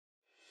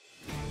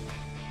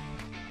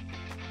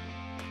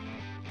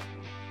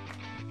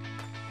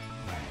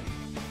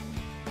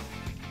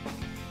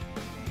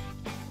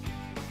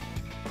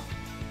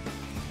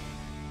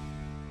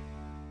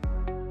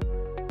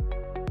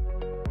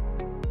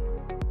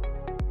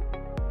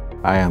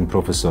I am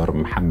Professor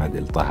Mohammed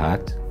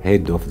El-Tahat,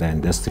 Head of the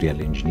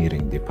Industrial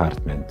Engineering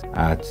Department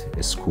at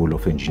School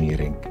of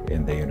Engineering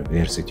in the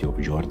University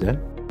of Jordan.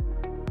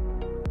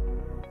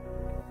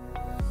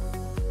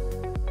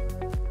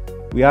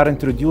 We are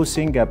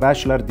introducing a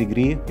bachelor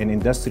degree in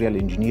industrial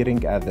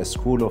engineering at the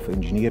School of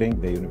Engineering,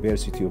 the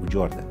University of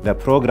Jordan. The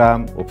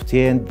program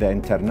obtained the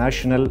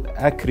international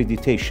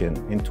accreditation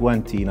in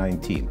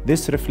 2019.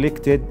 This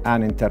reflected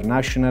an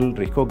international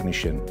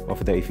recognition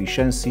of the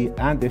efficiency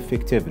and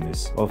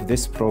effectiveness of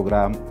this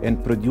program in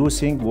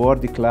producing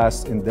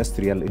world-class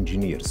industrial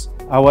engineers.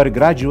 Our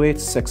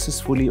graduates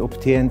successfully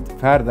obtained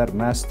further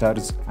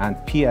master's and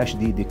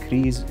PhD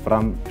degrees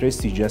from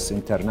prestigious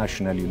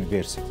international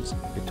universities.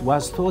 It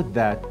was thought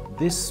that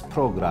this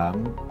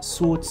program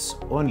suits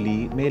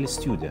only male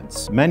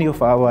students. Many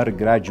of our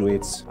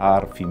graduates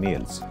are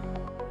females.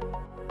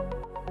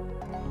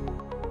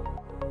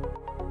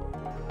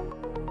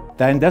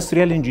 The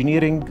Industrial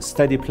Engineering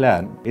Study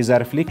Plan is a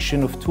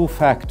reflection of two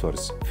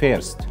factors.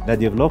 First, the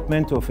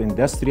development of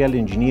industrial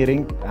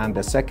engineering, and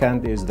the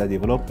second is the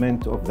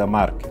development of the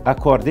market.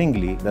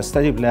 Accordingly, the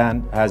study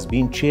plan has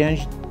been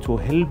changed to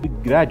help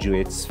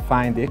graduates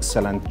find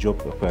excellent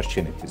job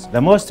opportunities. The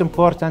most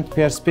important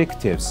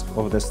perspectives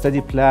of the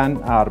study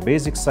plan are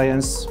basic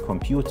science,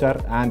 computer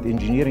and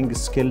engineering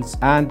skills,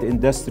 and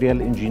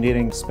industrial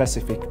engineering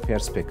specific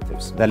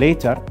perspectives. The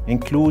latter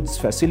includes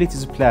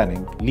facilities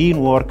planning, lean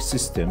work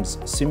systems,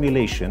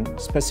 simulation,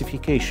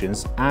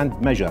 specifications and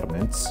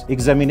measurements,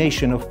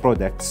 examination of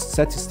products,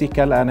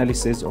 statistical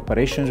analysis,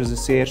 operations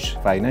research,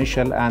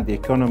 financial and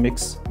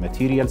economics,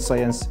 material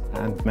science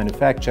and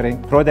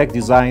manufacturing, product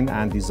design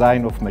and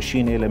design of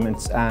machine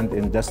elements, and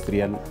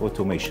industrial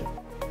automation.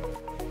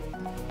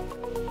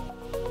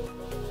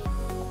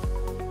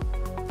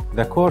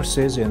 The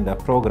courses in the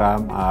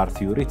program are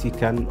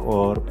theoretical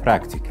or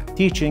practical.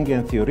 Teaching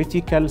in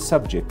theoretical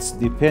subjects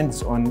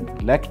depends on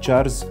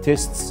lectures,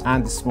 tests,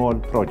 and small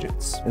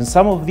projects. In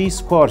some of these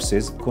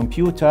courses,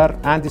 computer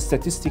and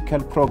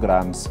statistical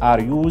programs are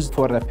used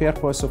for the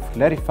purpose of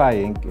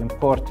clarifying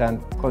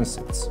important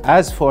concepts.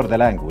 As for the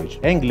language,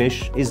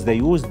 English is the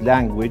used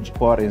language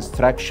for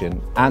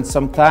instruction, and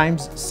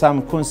sometimes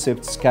some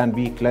concepts can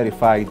be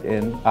clarified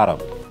in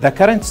Arabic. The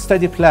current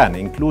study plan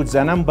includes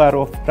a number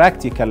of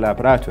practical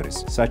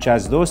laboratories, such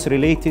as those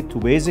related to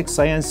basic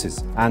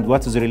sciences and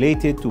what is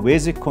related to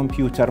basic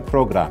computer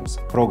programs,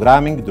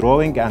 programming,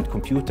 drawing, and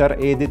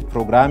computer-aided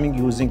programming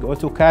using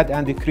AutoCAD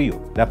and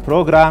Creo. The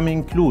program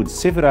includes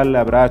several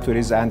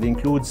laboratories and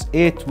includes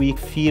 8-week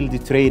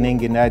field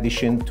training in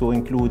addition to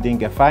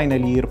including a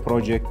final year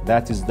project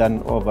that is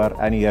done over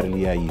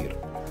nearly a year.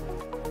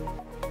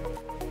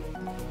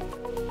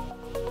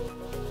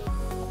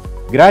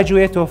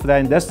 Graduate of the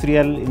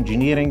Industrial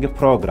Engineering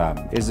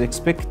program is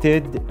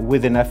expected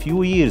within a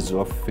few years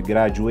of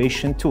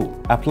graduation to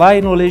apply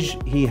knowledge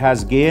he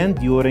has gained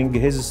during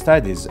his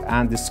studies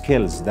and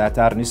skills that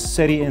are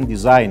necessary in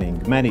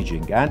designing,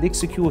 managing, and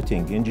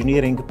executing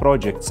engineering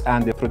projects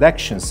and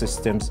production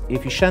systems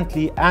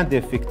efficiently and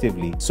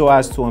effectively so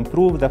as to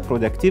improve the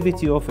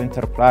productivity of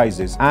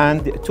enterprises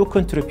and to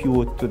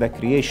contribute to the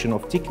creation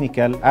of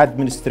technical,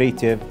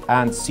 administrative,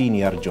 and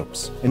senior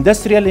jobs.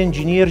 Industrial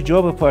engineer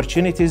job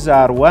opportunities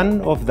are one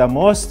of the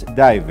most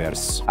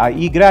diverse,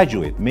 i.e.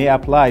 graduate may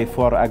apply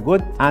for a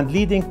good and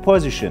leading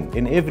position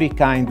in every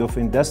kind of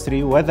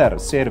industry, whether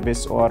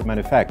service or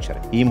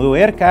manufacturing. He may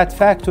work at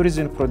factories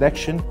in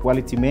production,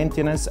 quality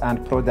maintenance,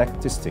 and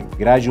product testing.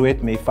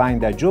 Graduate may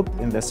find a job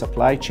in the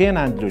supply chain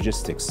and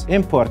logistics,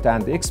 import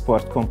and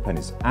export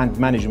companies, and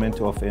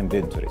management of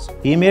inventories.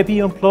 He may be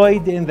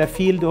employed in the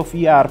field of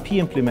ERP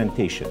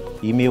implementation.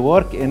 He may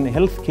work in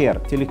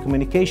healthcare,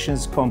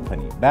 telecommunications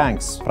company,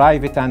 banks,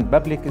 private and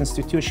public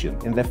institutions,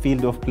 in the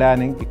field of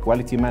planning,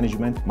 quality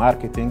management,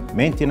 marketing,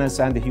 maintenance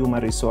and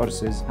human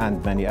resources,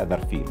 and many other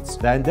fields.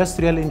 The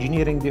Industrial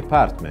Engineering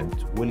Department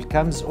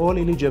welcomes all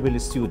eligible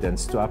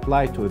students to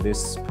apply to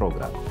this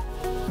program.